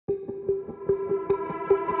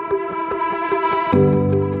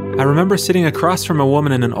I remember sitting across from a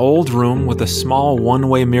woman in an old room with a small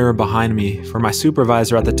one-way mirror behind me for my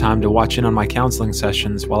supervisor at the time to watch in on my counseling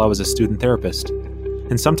sessions while I was a student therapist.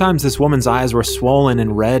 And sometimes this woman's eyes were swollen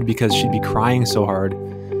and red because she'd be crying so hard.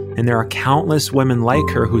 And there are countless women like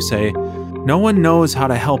her who say, "No one knows how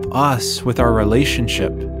to help us with our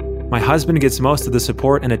relationship. My husband gets most of the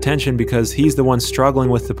support and attention because he's the one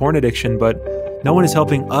struggling with the porn addiction, but no one is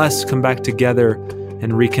helping us come back together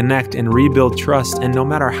and reconnect and rebuild trust. And no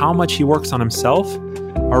matter how much he works on himself,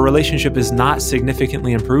 our relationship is not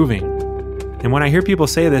significantly improving." And when I hear people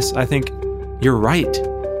say this, I think, you're right.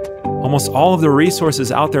 Almost all of the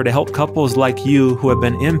resources out there to help couples like you who have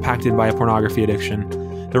been impacted by a pornography addiction,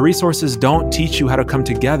 the resources don't teach you how to come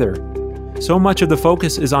together. So much of the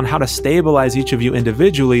focus is on how to stabilize each of you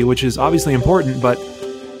individually, which is obviously important, but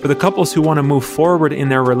for the couples who want to move forward in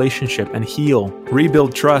their relationship and heal,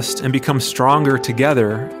 rebuild trust, and become stronger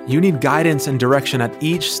together, you need guidance and direction at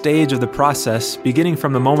each stage of the process, beginning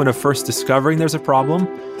from the moment of first discovering there's a problem,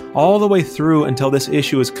 all the way through until this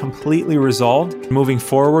issue is completely resolved, moving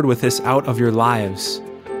forward with this out of your lives.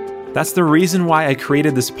 That's the reason why I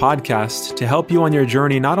created this podcast, to help you on your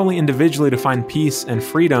journey, not only individually to find peace and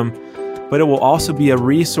freedom, but it will also be a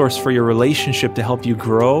resource for your relationship to help you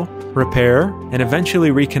grow, repair, and eventually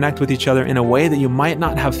reconnect with each other in a way that you might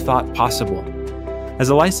not have thought possible. As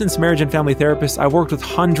a licensed marriage and family therapist, I've worked with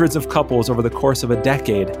hundreds of couples over the course of a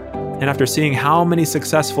decade. And after seeing how many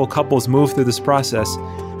successful couples move through this process,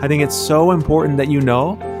 I think it's so important that you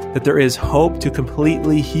know that there is hope to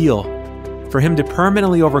completely heal, for him to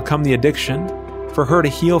permanently overcome the addiction, for her to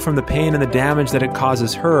heal from the pain and the damage that it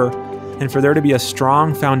causes her, and for there to be a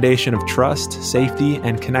strong foundation of trust, safety,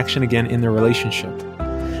 and connection again in their relationship.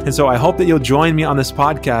 And so I hope that you'll join me on this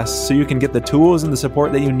podcast so you can get the tools and the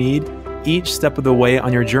support that you need each step of the way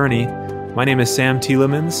on your journey. My name is Sam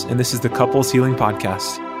Tielemans, and this is the Couples Healing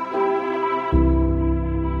Podcast.